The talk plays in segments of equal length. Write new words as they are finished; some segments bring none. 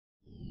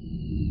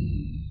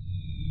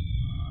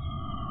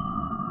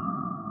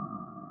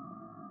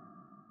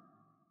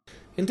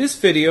In this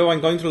video I'm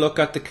going to look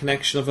at the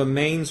connection of a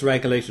mains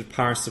regulated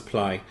power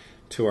supply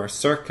to our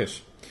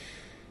circuit.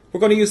 We're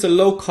going to use a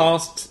low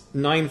cost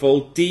 9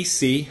 volt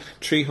DC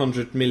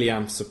 300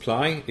 milliamp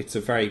supply. It's a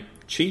very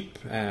cheap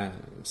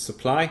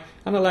supply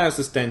and allows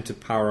us then to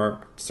power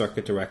our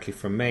circuit directly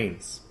from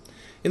mains.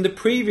 In the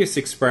previous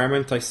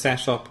experiment I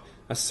set up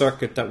a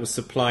circuit that was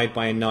supplied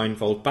by a 9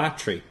 volt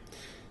battery.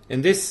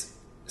 In this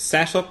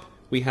setup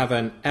we have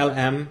an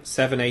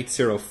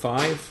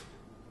LM7805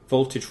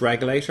 voltage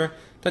regulator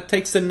that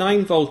takes the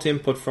 9 volt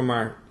input from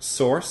our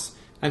source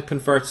and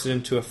converts it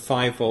into a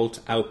 5 volt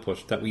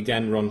output that we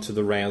then run to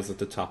the rails at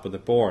the top of the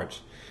board.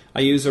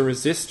 I use a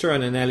resistor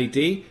and an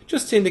LED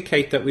just to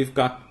indicate that we've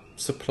got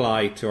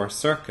supply to our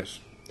circuit.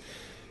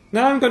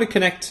 Now I'm going to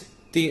connect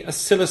the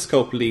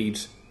oscilloscope lead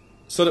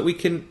so that we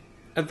can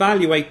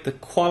evaluate the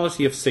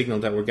quality of signal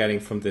that we're getting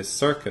from this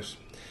circuit.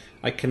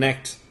 I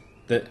connect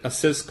the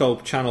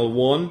oscilloscope channel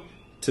 1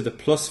 to the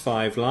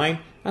 +5 line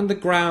and the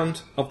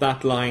ground of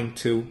that line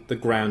to the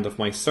ground of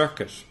my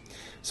circuit.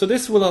 So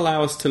this will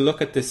allow us to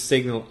look at this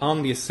signal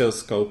on the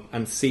oscilloscope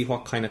and see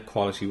what kind of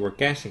quality we're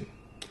getting.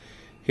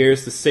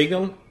 Here's the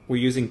signal. We're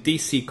using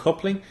DC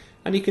coupling,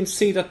 and you can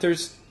see that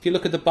if you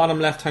look at the bottom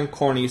left hand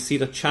corner, you see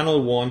that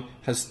channel 1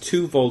 has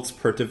 2 volts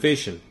per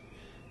division.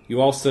 You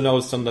also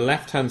notice on the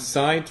left hand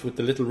side with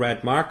the little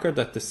red marker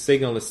that the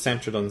signal is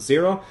centered on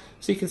 0.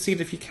 So you can see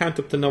that if you count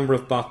up the number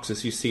of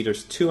boxes, you see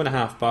there's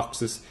 2.5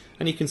 boxes,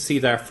 and you can see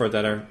therefore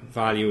that our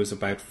value is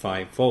about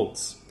 5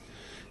 volts.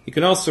 You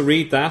can also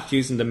read that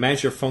using the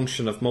measure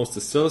function of most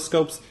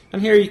oscilloscopes,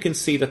 and here you can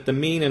see that the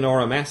mean and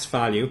RMS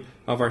value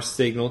of our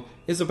signal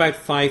is about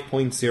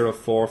 5.04,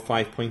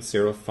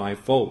 5.05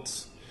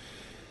 volts.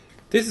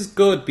 This is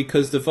good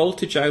because the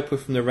voltage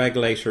output from the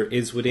regulator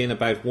is within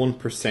about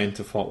 1%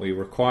 of what we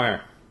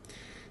require.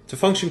 To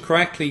function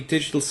correctly,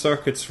 digital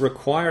circuits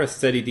require a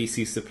steady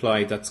DC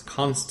supply that's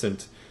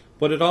constant,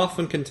 but it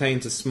often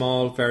contains a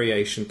small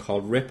variation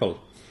called ripple.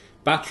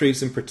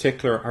 Batteries in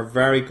particular are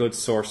very good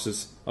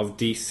sources of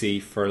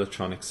DC for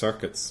electronic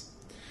circuits.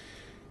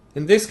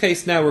 In this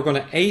case now we're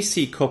going to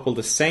AC couple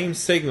the same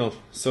signal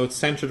so it's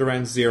centered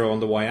around 0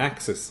 on the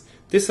y-axis.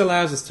 This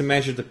allows us to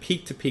measure the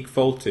peak-to-peak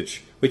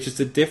voltage, which is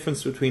the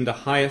difference between the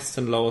highest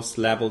and lowest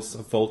levels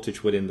of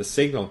voltage within the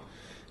signal.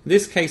 In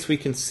this case we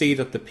can see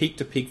that the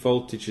peak-to-peak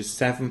voltage is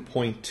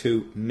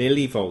 7.2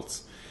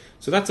 millivolts.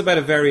 So that's about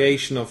a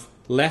variation of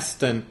less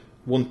than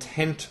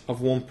 1/10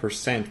 of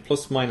 1%,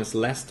 plus minus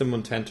less than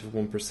 1/10 of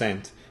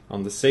 1%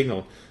 on the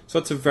signal. So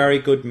it's a very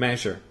good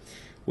measure.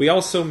 We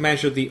also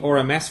measure the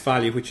RMS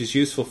value, which is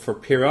useful for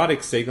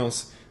periodic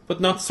signals,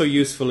 but not so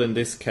useful in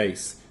this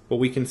case. But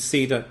we can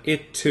see that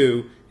it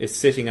too is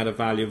sitting at a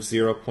value of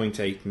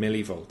 0.8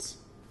 millivolts.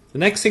 The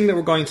next thing that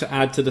we're going to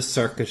add to the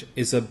circuit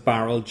is a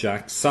barrel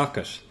jack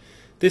socket.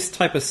 This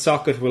type of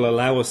socket will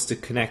allow us to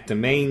connect the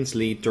mains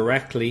lead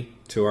directly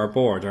to our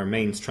board, our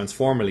mains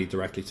transformer lead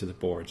directly to the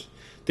board.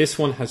 This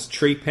one has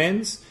 3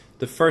 pins.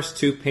 The first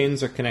 2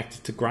 pins are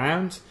connected to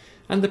ground,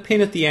 and the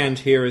pin at the end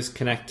here is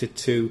connected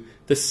to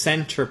the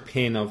center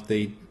pin of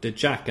the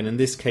jack, and in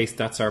this case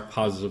that's our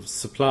positive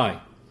supply.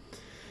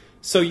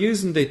 So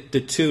using the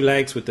 2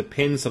 legs with the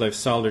pins that I've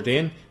soldered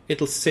in,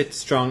 it'll sit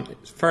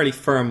fairly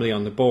firmly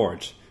on the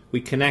board. We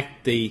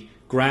connect the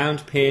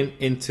ground pin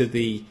into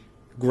the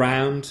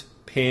ground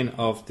pin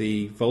of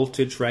the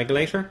voltage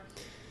regulator,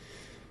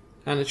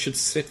 and it should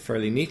sit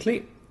fairly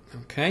neatly.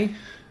 Okay,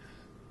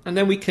 and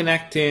then we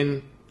connect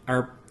in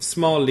our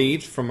small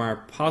lead from our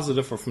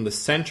positive, or from the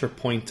center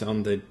point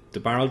on the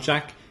barrel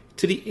jack,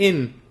 to the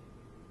in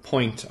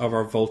point of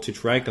our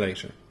voltage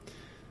regulator.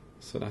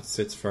 So that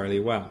sits fairly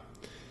well.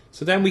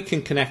 So then we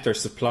can connect our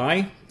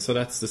supply. So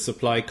that's the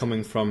supply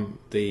coming from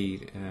the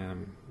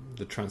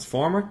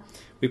transformer.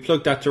 We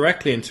plug that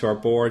directly into our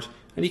board,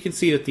 and you can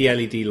see that the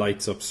LED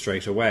lights up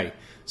straight away.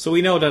 So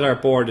we know that our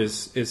board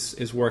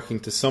is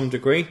working to some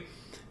degree,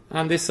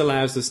 and this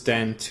allows us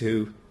then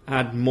to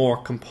add more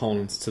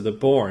components to the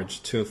board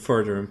to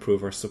further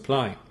improve our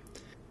supply.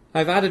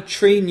 I've added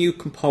 3 new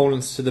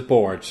components to the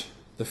board.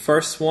 The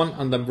first one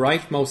on the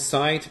rightmost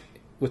side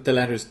with the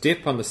letters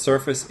DIP on the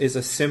surface is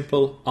a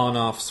simple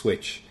on-off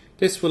switch.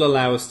 This will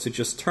allow us to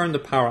just turn the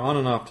power on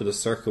and off to the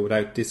circuit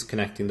without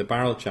disconnecting the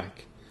barrel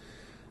jack.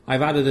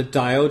 I've added a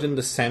diode in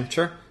the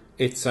center.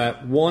 It's a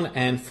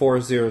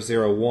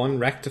 1N4001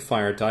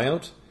 rectifier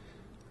diode.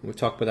 We'll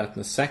talk about that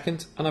in a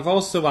second. And I've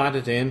also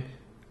added in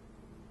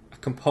a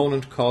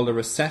component called a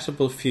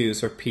resettable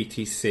fuse, or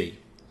PTC.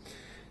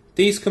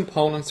 These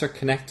components are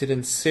connected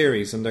in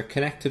series, and they're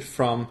connected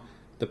from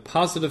the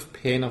positive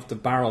pin of the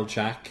barrel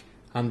jack,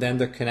 and then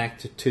they're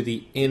connected to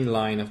the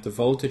in-line of the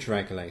voltage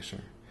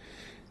regulator.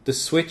 The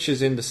switch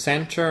is in the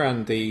center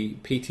and the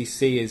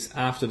PTC is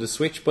after the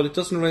switch, but it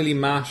doesn't really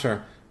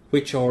matter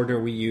which order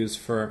we use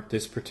for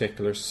this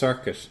particular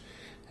circuit.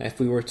 If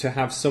we were to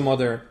have some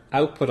other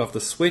output of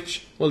the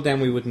switch, well then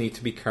we would need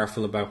to be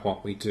careful about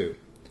what we do.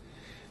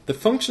 The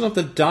function of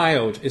the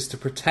diode is to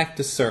protect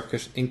the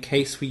circuit in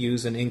case we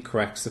use an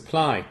incorrect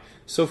supply.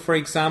 So for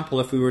example,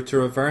 if we were to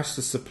reverse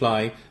the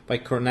supply by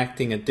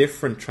connecting a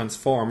different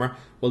transformer,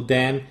 well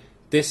then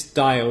this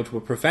diode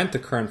would prevent the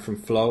current from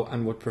flow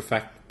and would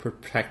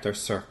protect our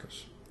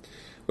circuit.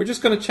 We're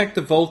just going to check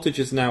the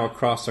voltages now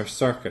across our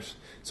circuit.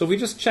 So if we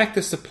just check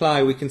the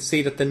supply, we can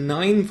see that the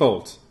 9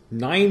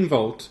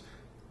 volt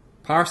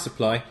power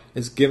supply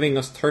is giving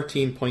us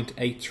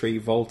 13.83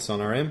 volts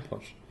on our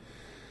input.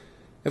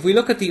 If we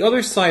look at the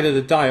other side of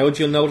the diode,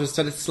 you'll notice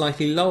that it's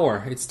slightly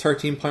lower. It's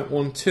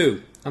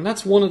 13.12. And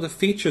that's one of the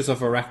features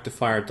of a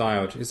rectifier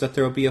diode, is that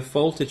there will be a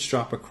voltage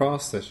drop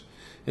across it.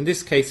 In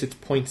this case, it's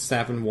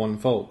 0.71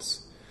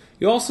 volts.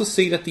 You also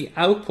see that the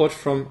output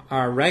from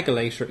our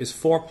regulator is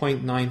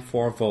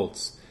 4.94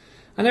 volts.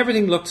 And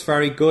everything looks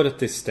very good at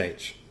this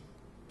stage.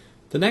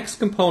 The next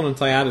component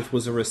I added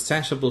was a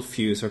resettable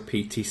fuse, or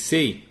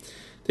PTC.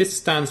 This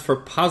stands for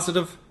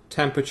Positive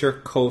Temperature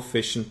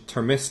Coefficient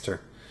Thermistor.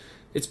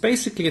 It's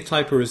basically a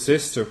type of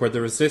resistor where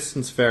the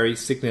resistance varies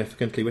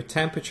significantly with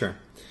temperature.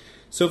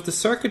 So if the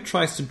circuit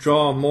tries to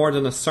draw more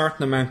than a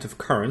certain amount of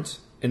current,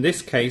 in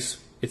this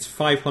case it's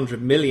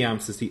 500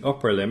 milliamps is the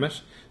upper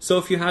limit, so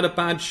if you had a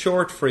bad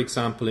short, for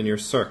example, in your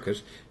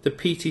circuit, the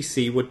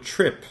PTC would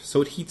trip,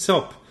 so it heats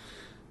up.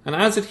 And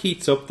as it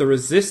heats up, the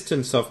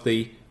resistance of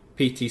the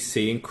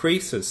PTC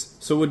increases,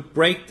 so it would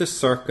break the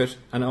circuit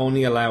and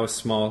only allow a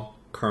small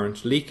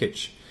current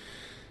leakage.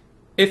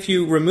 If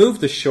you remove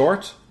the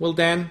short, well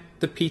then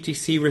the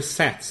PTC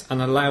resets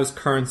and allows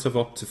currents of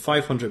up to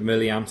 500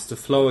 milliamps to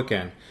flow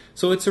again.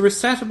 So it's a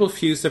resettable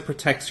fuse that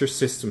protects your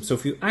system. So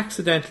if you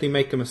accidentally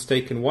make a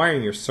mistake in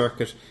wiring your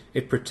circuit,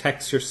 it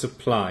protects your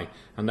supply,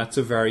 and that's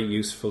a very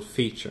useful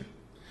feature.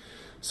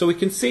 So we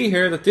can see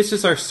here that this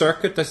is our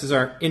circuit, this is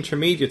our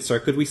intermediate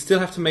circuit. We still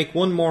have to make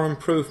one more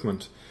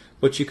improvement,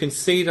 but you can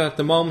see that at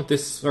the moment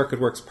this circuit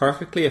works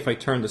perfectly. If I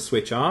turn the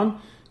switch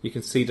on, you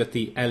can see that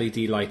the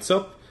LED lights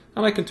up,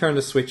 and I can turn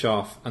the switch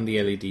off and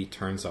the LED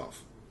turns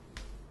off.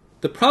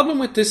 The problem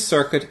with this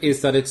circuit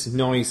is that it's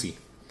noisy.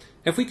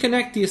 If we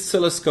connect the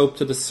oscilloscope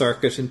to the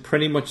circuit in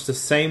pretty much the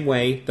same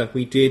way that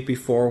we did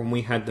before when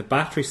we had the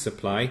battery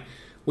supply,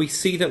 we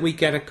see that we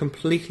get a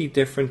completely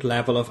different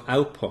level of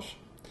output.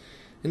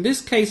 In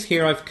this case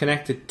here, I've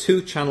connected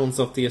 2 channels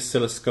of the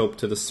oscilloscope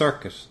to the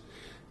circuit.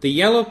 The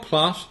yellow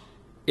plot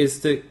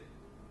is the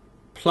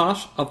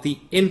plot of the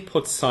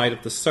input side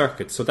of the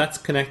circuit, so that's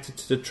connected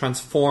to the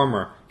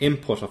transformer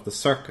input of the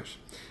circuit.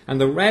 And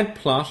the red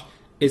plot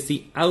is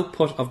the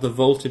output of the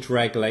voltage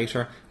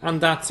regulator, and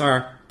that's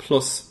our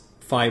plus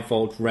 5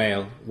 volt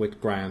rail with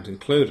ground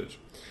included.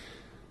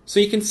 So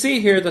you can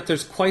see here that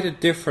there's quite a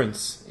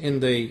difference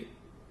in the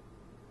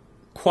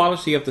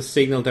quality of the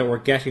signal that we're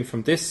getting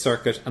from this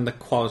circuit and the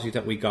quality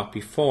that we got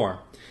before.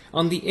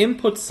 On the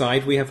input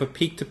side, we have a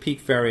peak-to-peak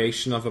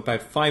variation of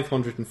about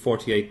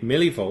 548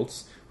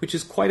 millivolts, which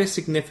is quite a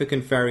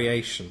significant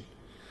variation.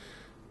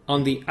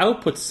 On the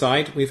output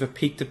side, we have a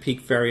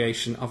peak-to-peak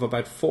variation of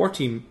about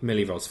 40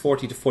 millivolts,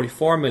 40 to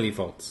 44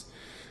 millivolts,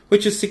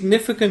 which is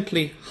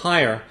significantly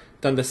higher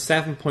than the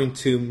 7.2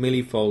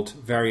 millivolt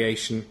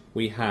variation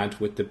we had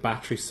with the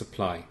battery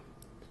supply.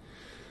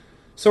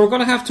 So we're going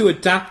to have to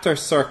adapt our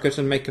circuit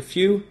and make a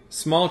few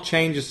small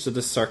changes to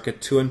the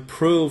circuit to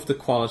improve the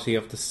quality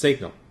of the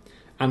signal.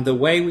 And the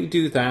way we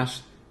do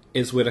that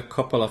is with a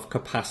couple of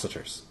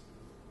capacitors.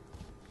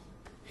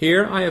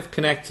 Here I have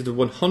connected a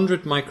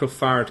 100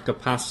 microfarad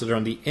capacitor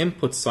on the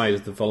input side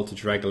of the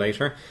voltage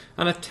regulator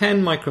and a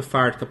 10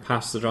 microfarad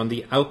capacitor on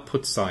the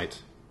output side.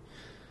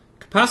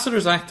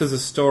 Capacitors act as a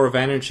store of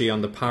energy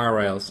on the power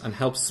rails and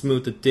help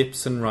smooth the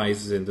dips and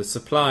rises in the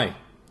supply.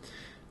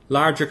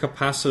 Larger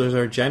capacitors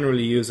are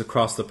generally used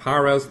across the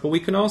power rails, but we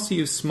can also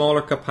use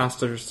smaller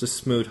capacitors to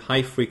smooth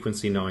high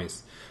frequency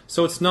noise.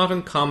 So it's not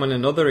uncommon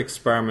in other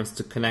experiments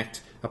to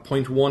connect a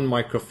 0.1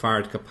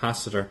 microfarad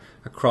capacitor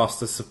across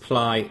the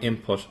supply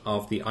input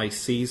of the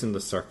ICs in the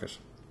circuit.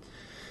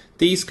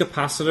 These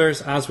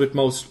capacitors, as with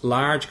most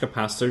large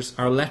capacitors,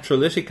 are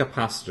electrolytic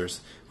capacitors,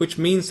 which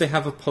means they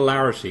have a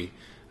polarity,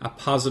 a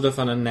positive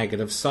and a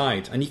negative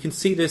side. And you can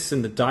see this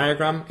in the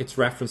diagram. It's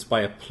referenced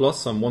by a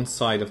plus on one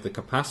side of the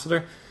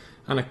capacitor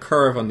and a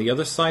curve on the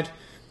other side.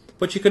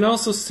 But you can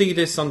also see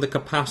this on the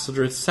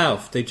capacitor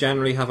itself. They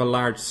generally have a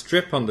large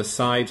strip on the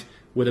side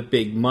with a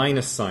big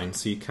minus sign,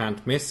 so you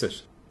can't miss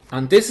it.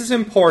 And this is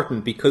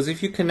important because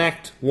if you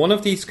connect one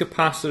of these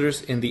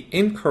capacitors in the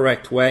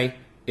incorrect way,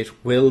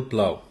 it will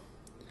blow.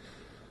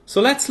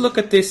 So let's look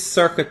at this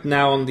circuit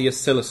now on the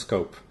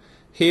oscilloscope.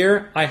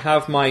 Here I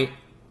have my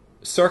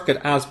circuit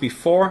as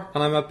before,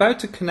 and I'm about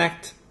to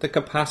connect the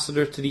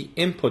capacitor to the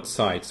input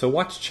side. So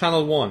watch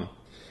channel 1.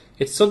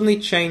 It suddenly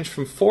changed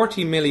from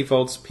 40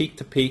 millivolts peak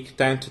to peak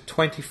down to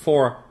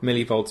 24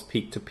 millivolts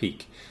peak to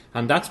peak.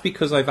 And that's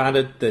because I've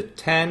added the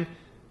 10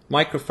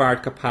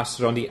 microfarad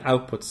capacitor on the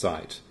output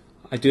side.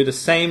 I do the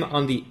same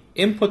on the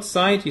input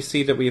side. You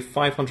see that we have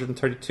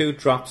 532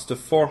 drops to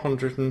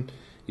 400, and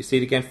you see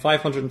it again,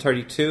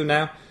 532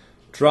 now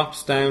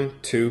drops down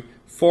to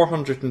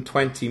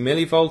 420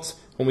 millivolts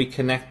when we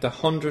connect the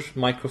 100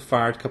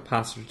 microfarad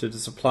capacitor to the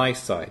supply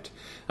side.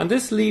 And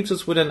this leaves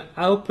us with an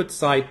output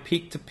side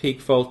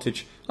peak-to-peak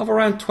voltage of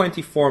around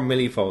 24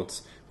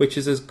 millivolts, which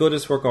is as good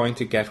as we're going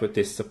to get with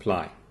this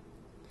supply.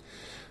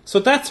 So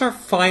that's our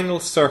final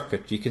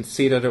circuit. You can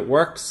see that it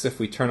works if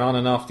we turn on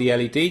and off the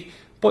LED,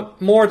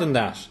 but more than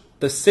that,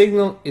 the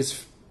signal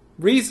is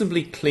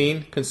reasonably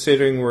clean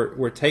considering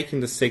we're taking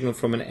the signal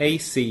from an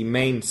AC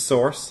main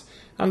source,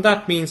 and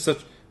that means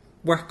that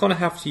we're going to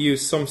have to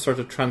use some sort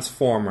of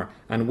transformer,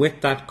 and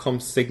with that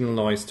comes signal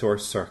noise to our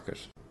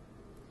circuit.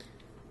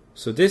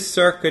 So this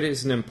circuit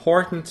is an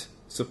important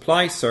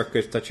supply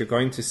circuit that you're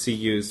going to see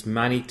used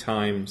many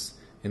times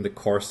in the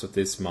course of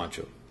this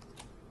module.